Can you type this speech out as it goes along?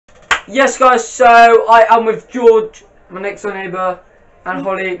Yes, guys. So I am with George, my next door neighbour, and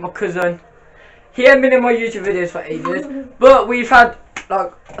Holly, my cousin. He hasn't been in my YouTube videos for ages, but we've had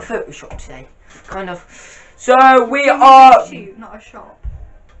like a photo shop today, kind of. So we are. Shoot, not a shop.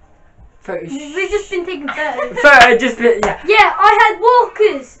 We've just been taking photos. Yeah. Yeah, I had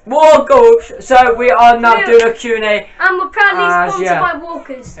walkers. Walkers. So we are now doing a Q&A. And we're proudly sponsored by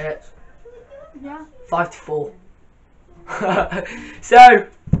walkers. It's Yeah. 5 to 4. So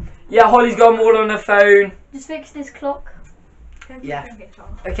yeah, Holly's got them all on her phone. Just fix this clock. Yeah.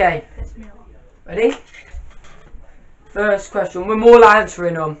 Okay. Piss me off. Ready? First question. We're all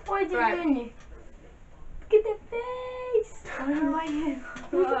answering them. Why did you doing you? Look at the face. I don't know why you.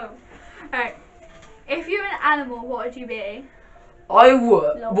 Whoa. Alright. If you're an animal, what would you be? I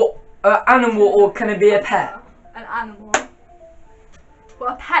would. What? Animal, or can it be a pet? An animal.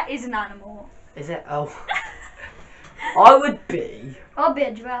 Well, a pet is an animal. Is it? Oh. I would be. I'll be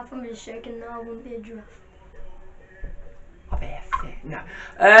a giraffe. I'm just joking. No, I wouldn't be a giraffe. I'll be a fit. No.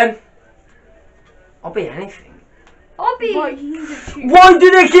 I'll be anything. I'll be. What, you need to choose. Why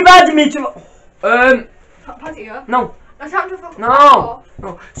do they keep adding me to? Patio? No. Let's have to No.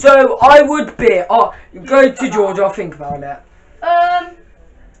 No. So I would be. Oh, go to George. I'll think about it.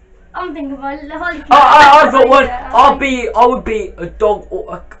 I'm thinking about it. I've got one. I would be a dog,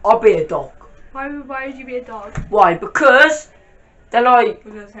 or I'll be a dog. Why would you be a dog? Why? Because then I was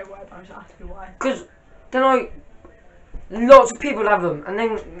going to say why, but I'm just asking why. Because then lots of people have them, and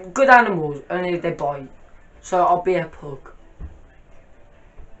then good animals only they bite. So I'll be a pug.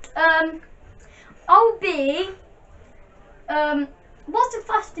 I'll be. What's the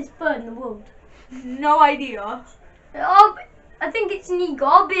fastest bird in the world? No idea. I think it's an eagle.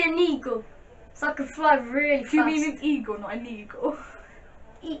 I'll be an eagle, so I can fly really fast. You mean an eagle, not an eagle?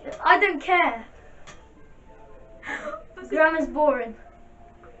 I don't care. Grammar's boring.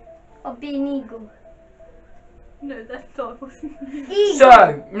 I'll be an eagle. No, that's not. Eagle.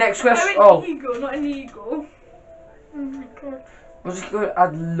 So next question. I'm an eagle, not an eagle. Oh my god. I'm just going to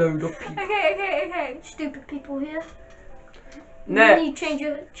add a load of people. Okay. Stupid people here. No. You need to change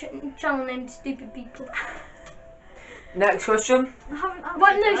your channel name to Stupid People. Next question. I haven't answered.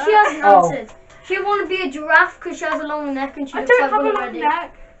 But no, she hasn't answered. She want to be a giraffe because she has a long neck and she I looks don't like have a one long already.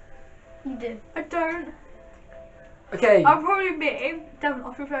 neck. You do. I don't. Okay. I'll probably be Devon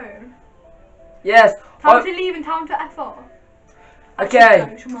off your phone. Yes. Time to leave and time to F off.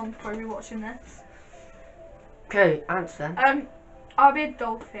 Okay. Your mum's probably watching this. Okay, answer then. I'll be a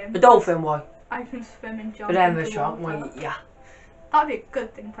dolphin. A dolphin, why? I can swim and jump. But then into a shark, water. why? Yeah. That'd be a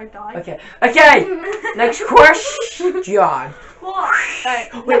good thing if I die. Okay. Next question. John. What? Right.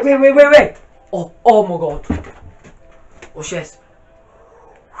 Wait. Oh my god. What's this?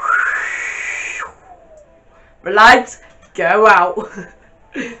 Relax. Go out.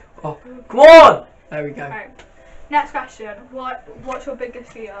 Oh, come on. There we go. Right. Next question. What's your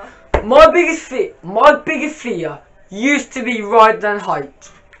biggest fear? My biggest fear used to be riding and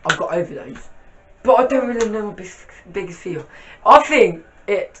height. I've got over those. But I don't really know my biggest fear. I think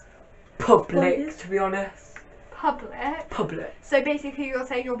it's public, to be honest. Public? So basically you're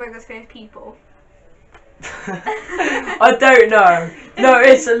saying your biggest fear is people? I don't know. No,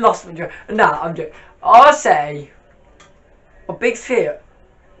 it's a lost my joke. Nah, I'm joking. I'll say my biggest fear,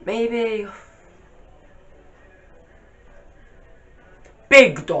 maybe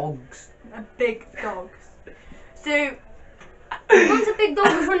big dogs. Big dogs. So once a big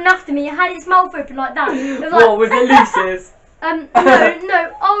dog was running after me, it had its mouth open like that. It was like, what, was it Lucy's? No,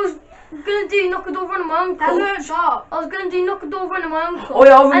 I was gonna do knock a door run on my uncle. That's not. I was gonna do knock a door run on my uncle. Oh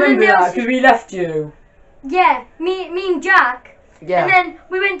yeah, I remember that, because we left you. Yeah, me and Jack. Yeah. And then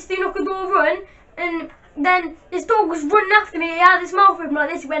we went to do knock a door run, and then this dog was running after me. It had its mouth open like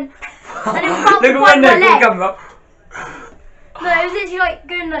this. It went, and it was about to bite my leg. No, it was literally like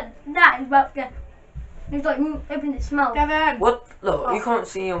going like that. It was about to go. It was like opening its mouth. Devon. What? Look, you can't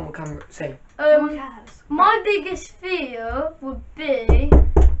see on the camera. Say. My biggest fear would be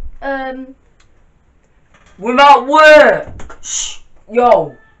without work. Shh.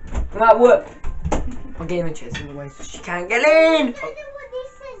 Yo. Without work. I'm getting the chairs in the way so she can't get in.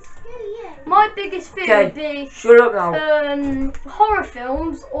 My biggest fear would be shut up now. Horror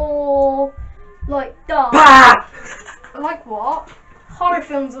films or like dark. Bah! Like what? Horror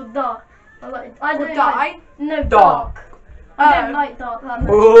films or dark. I don't die? No, dark. I don't like dark that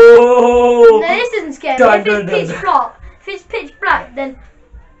much. Oh. No, this doesn't scare me. If it's pitch black, then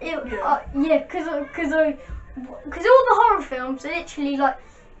because all the horror films are literally like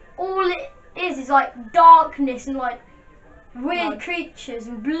all it is like darkness and like weird creatures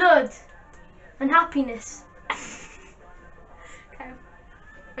and blood and happiness. Okay.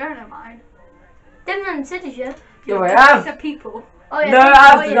 I don't know mine. Different cities, yeah. Yeah, I have. The people. Oh, yeah, No, I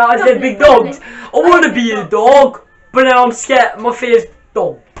haven't. I said big dogs. I want to be a dog, but then I'm scared. My fear is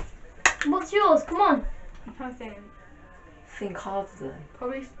dog. What's yours? Come on. I'm trying to think. Think harder then.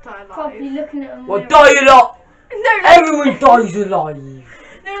 Probably die alive. Probably looking at them. Well, die a lot. No, Everyone dies alive.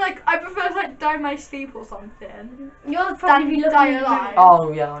 no, like I prefer to like die in my sleep or something. Yours would probably be looking die at alive.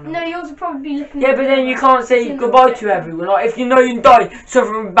 Oh yeah, I know. No, yours would probably be looking. Yeah, but then you can't say goodbye to everyone. Like if you know you die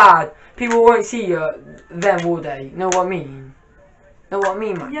something bad, people won't see you then, will they? Know what I mean? Know what I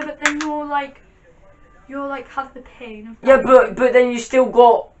mean, man? Yeah, but then you're like have the pain of Yeah, that. but then you still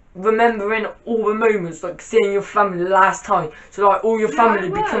got remembering all the moments, like seeing your family the last time. So like all your No, family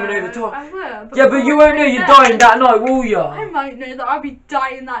I be coming will, over top. I will. Yeah, but you won't know you're dying that night, will you? I might know that I'll be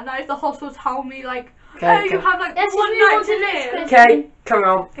dying that night if the hospital tell me like, Okay, oh, you okay. have like Let's one just move night on to to the next live. question. Okay, carry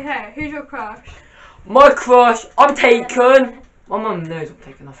on. Okay, who's your crush? My crush, I'm taken. My mum knows I'm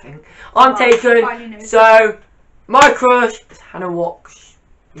taken, I think. I'm Finally taken. knows. So, my crush is Hannah Walks.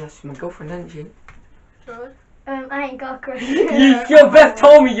 Yes, she's my girlfriend, isn't she? Sure. I ain't got a crush. Your Beth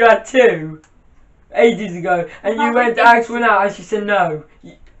told me you had two ages ago, and you went to ask one out, and she said no.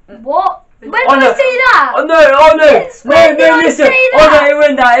 What? When did Oh, I no. say that? Oh no! Oh no! Yes, when did I Listen! say Oh that? no! It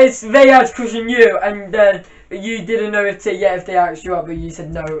wasn't that. It's they had crushing you, and you didn't know if they asked you out, but you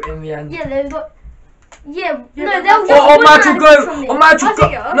said no in the end. Yeah, there was like. Yeah, Yeah, no, but there was that's- just one who Matt had will a crush on me. go. Matt will I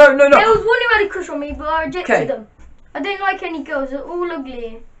think go. it- No! There No! was one who had a crush on me, but I rejected Okay. them. I don't like any girls. They're all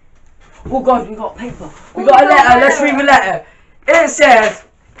ugly. Oh guys, we got paper. We Oh, got a we got letter. a Let's letter. read the letter. It says.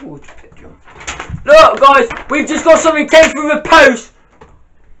 Oh, it's a picture. Look, guys, we've just got something came through the post.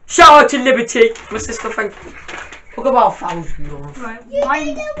 Shout out to Liberty, my sister. Thank you. Look about 1,000 euros. Right, You mine.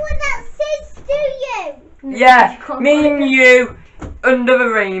 know the one that says to you. No, Yeah, you can't me find and it. you under the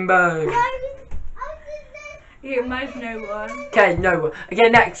rainbow. No, Yeah, mine's no one. Okay, no one. Okay,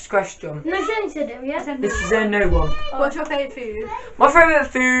 next question. No, she only said it, yeah? This is a no one. What's your favourite food? My favourite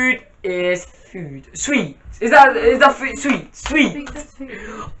food is food. Sweet. Is that food? Sweet. Sweet. Sweetest food.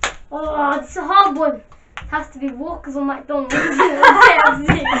 Oh, it's a hard one. Has to be Walkers or McDonald's.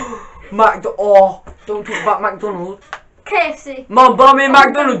 KFC. Oh, don't talk about McDonald's. KFC. Mum, buy me a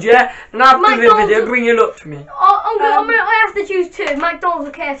McDonald's, yeah? And after the McDonald's- video, bring it up to me. I have to choose two. McDonald's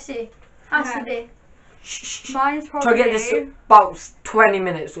or KFC. Has to be. Shh. Mine's Try probably. to get this about 20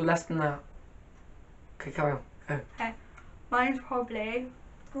 minutes or less than that. Okay, carry on. Mine's probably.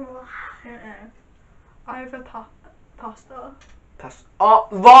 I don't know. Either pasta. Pass. Oh,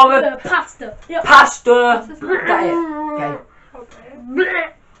 rather Pasta. Yep. pasta. Pasta's That it. Okay. Probably.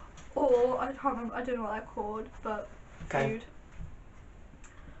 Or I can't remember. I don't know what they're called, but Okay.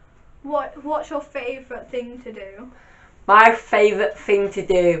 food. What's your favourite thing to do? My favourite thing to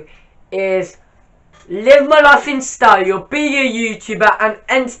do is live my life in style, be a YouTuber, and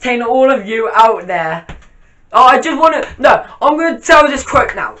entertain all of you out there. Oh, I just want to. No, I'm going to tell this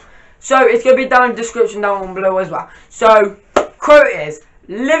quote now. So it's going to be down in the description down below as well. So, quote is: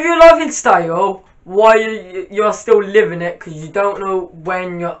 live your life in style while you're still living it, because you don't know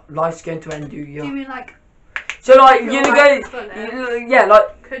when your life's going to end, do Do you you? mean like So like your you're life going, fullest? yeah,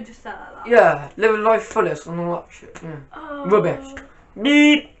 like Could just say it like that. yeah, live a life fullest and all that shit. Yeah. Oh. Rubbish.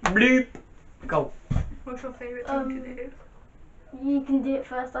 Bleep bloop. Go. What's your favourite thing to do? You can do it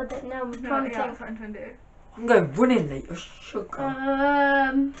first. I don't know. I'm No, trying to yeah, think. that's what I'm trying to do. I'm going running later. Sugar.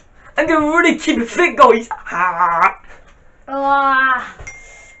 Um. I'm going running, keep it fit, guys. Ha. Ah.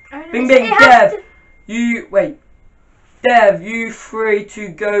 Bing It bing, has Dev. You wait. Dev, you free to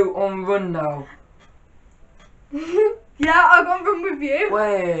go on run now? Yeah, I'll go and run with you.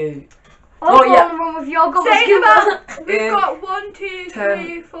 Wait. I'll Not go yet. on the run with you. I'll go Same with about. We've In got 1, 2, 10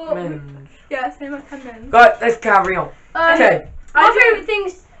 3, 4. minutes. Yeah, same as 10 minutes. Right, let's carry on. Okay. My favourite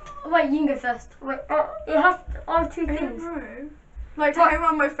things. Wait, you can go first. Wait, it has. I have two I don't things. know. Like, hang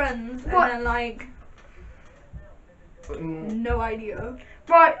around my friends and What? then, like, no idea.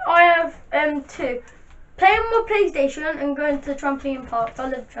 Right, I have two. Play on my PlayStation and going to trampoline parks. I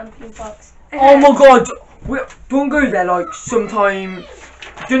love trampoline parks. Oh my god. Don't go there like sometime.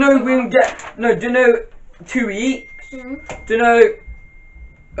 Do you know we can get. No, do you know 2 weeks? Mm-hmm. Do you know?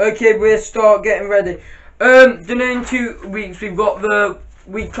 Okay, we'll start getting ready. Do you know in 2 weeks we've got the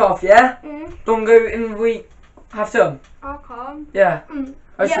week off, yeah? Mm-hmm. Don't go in the week half term. I'll come. Yeah. Mm.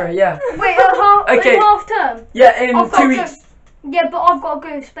 Oh Yeah. sure, yeah. Wait, Okay. in half term? Yeah, in I've got 2 to- weeks Yeah, but I've got to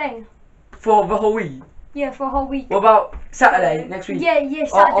go to Spain. for the whole week. Yeah, for a whole week. What about Saturday next week? Yeah,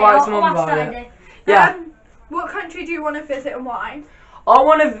 Saturday. I'll ask I'll Mum have about it. Saturday. Yeah. What country do you want to visit and why? I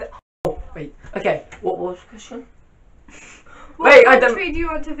want to. Oh wait. Okay. What was the question? What Wait, I don't- country do you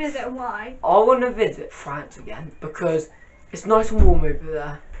want to visit and why? I want to visit France again because It's nice and warm over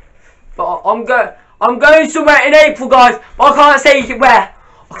there. But I'm going somewhere in April, guys. But I can't say where.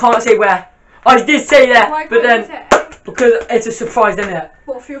 I can't say where. I did say that, Why but can't then you say? because it's a surprise, isn't it?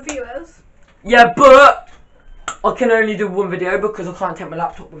 What, for your viewers? Yeah, but I can only do one video because I can't take my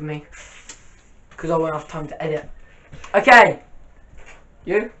laptop with me because I won't have time to edit. Okay.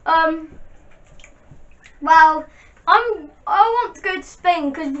 You? Well, I want to go to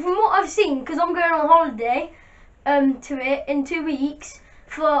Spain because from what I've seen, because I'm going on holiday, to it in 2 weeks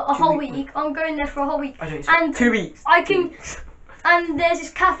for a whole week. I'm going there for a whole week. And 2 weeks. I can, and there's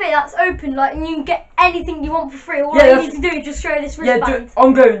this cafe that's open, like, and you can get anything you want for free. All you need to do is just show this wristband. Yeah,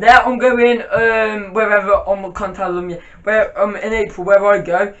 I'm going there. I'm going wherever. I can't tell them yet. Where in April, wherever I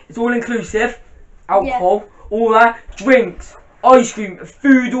go, it's all inclusive. Alcohol, all that, drinks, ice cream,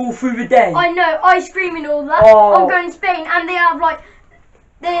 food all through the day. I know, ice cream and all that. Oh. I'm going to Spain, and they have like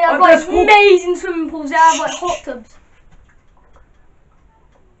amazing swimming pools. They have like hot tubs.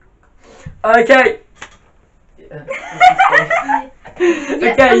 Okay.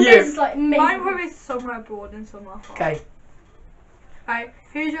 Okay, you. This is like amazing. Mine probably somewhere abroad and somewhere hot. Okay. Right,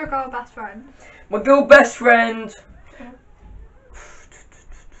 who's your girl best friend? My girl best friend.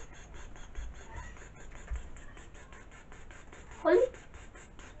 Holly?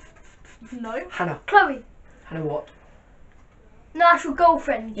 No. Hannah. Chloe. Hannah what? No, that's your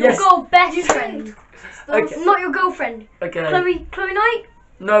girlfriend. Your Yes. girl best friend. Okay. Not your girlfriend. Okay. Chloe Knight?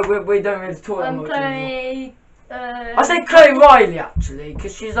 No, we don't really talk that much anymore. Chloe. I say Chloe Riley actually,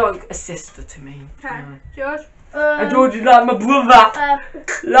 because she's like a sister to me. Okay. George? And George is like my brother.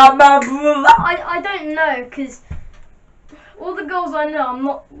 Like my brother. I don't know, because all the girls I know I'm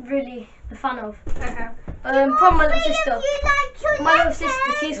not really a fan of. Okay. From my little sister. My little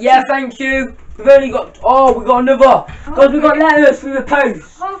sister, she's Yeah, thank you. We've only got, we got another. Guys, we got letters through the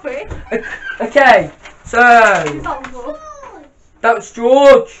post. Hopefully. Okay, so Who's that one for? that's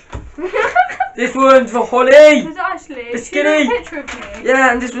George. This one's for Holly. Is it actually? The She took a skinny. picture of me.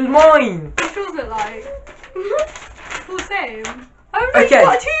 Yeah, and this was mine. What does it like? Full same. Oh, we've Okay.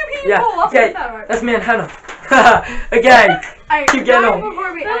 got 2 people. Yeah, That's okay, not right. that's me and Hannah. Okay, Hey, keep getting mine on. will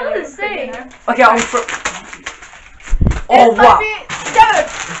probably They're end the it, same. you know. Okay, I'm for. Oh, It's wow.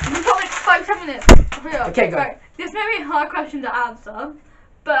 Devin, we've got like 5-7 minutes. Hurry up. Okay, go. Right. This may be a hard question to answer,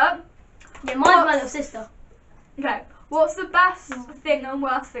 but Yeah, mine's my little sister. okay. What's the best thing and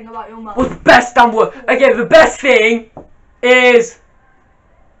worst thing about your mum? What's the best and worst? Okay, the best thing is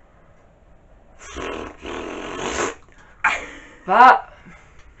that.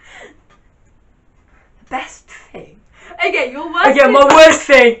 The best thing. Okay, your worst. Okay, my worst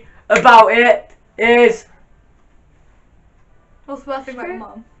thing about it is What's the worst thing about your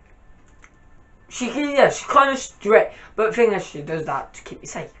mum? she's kind of strict, but the thing is she does that to keep you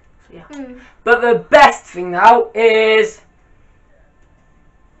safe. So yeah. Mm. But the best thing now is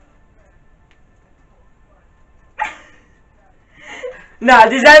nah,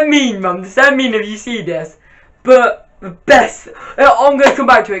 does that mean, Mum? Does that mean if you see this? But the best, I'm gonna come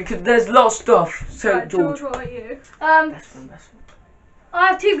back to it because there's a lot of stuff. So Right, George, what about you? best one. I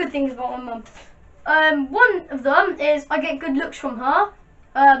have 2 good things about my mum. One of them is I get good looks from her.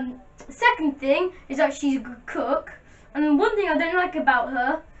 The second thing is that she's a good cook. And one thing I don't like about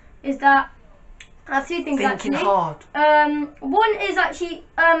her is that I have 2 things Thinking actually. hard. One is that she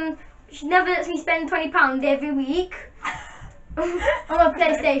never lets me spend £20 every week on my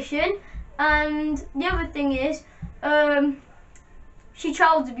PlayStation. And the other thing is she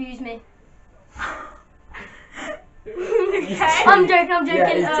child abused me. Okay. I'm joking.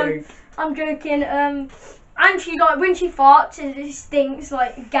 Yeah, he's joking. I'm joking. And she, like, when she farts, it stinks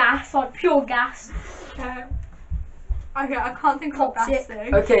like gas, like pure gas. Okay. Okay, I can't think of the best Toxic.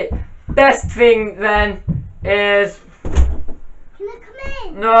 thing. Okay, best thing then is Can I come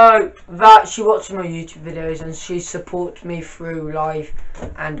in? no, that she watches my YouTube videos and she supports me through live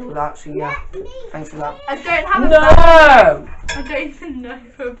and all that. So yeah, Let me. thanks for that. I don't have a best. No. I don't even know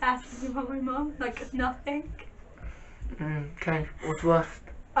for a best thing about my mum. Like nothing. Okay, what's worse?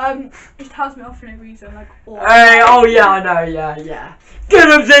 She tells me off for no reason. Like all. Hey, oh yeah, I know, yeah. Get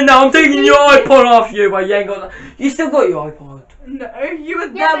up then now, I'm taking your iPod off you, but you ain't got that. You still got your iPod. No, you were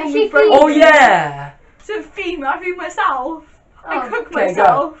Yeah, there but when she we broke. feeds Oh it. yeah. So feed me. I feed myself. I Oh. cook Okay,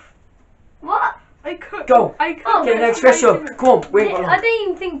 myself. What? I cook. Go. I cook. Oh, Okay, next myself. question. Come on, we ain't got I long. don't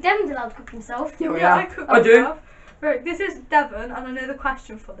even think Devon's allowed to cook himself. Yeah, we Yeah, are. I cook I do. myself. Right, this is Devon, and I know the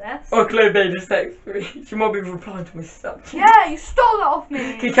question for this. Oh, Chloe made a text for me. She might be replying to my stuff. Yeah, you stole that off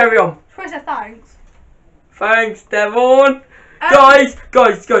me. Okay, carry on. Try to say thanks. Thanks, Devon. Guys.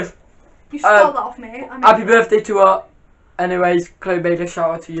 You stole that off me. I mean, Happy birthday to her. Anyways, Chloe Bailey,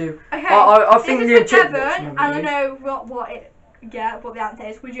 shout out to you. Okay. I think this is the for Devon, and I know what the answer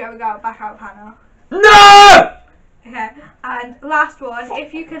is. Would you ever go back out of Hannah? No! Okay. And last one,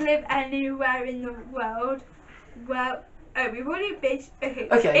 if you could live anywhere in the world, well, we've already been.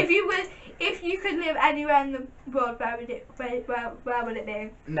 Okay. If you could live anywhere in the world, where would it be?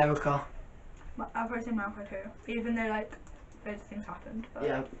 America. I'll probably say America too, even though like those things happened. But.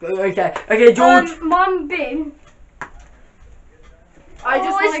 Yeah. Okay, George. Mum bin. I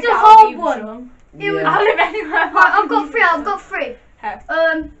just want it's to the get hard out one. Yeah. I'll live anywhere. Right, I've got three.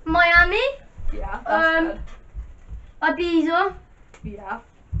 Okay. Miami. Yeah. That's Ibiza. good. Yeah.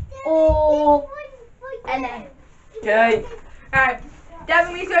 Or LA. Okay. Alright.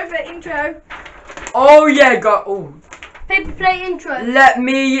 Devon, we go for the intro. Oh yeah, got. Oh. Paper plate intro. Let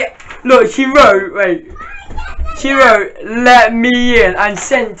me. Look, she wrote. Wait. She wrote, "Let me in," and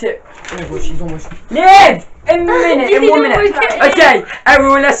sent it. Oh my god, she's almost. Live! In a minute, in 1 minute. Okay,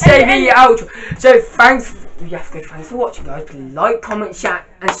 everyone, let's say the outro. So, thanks. Thanks for watching, guys. Please like, comment, share,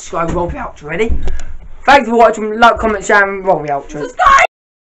 and subscribe. Roll the outro. Ready? Thanks for watching. Like, comment, share, and roll the outro. Subscribe!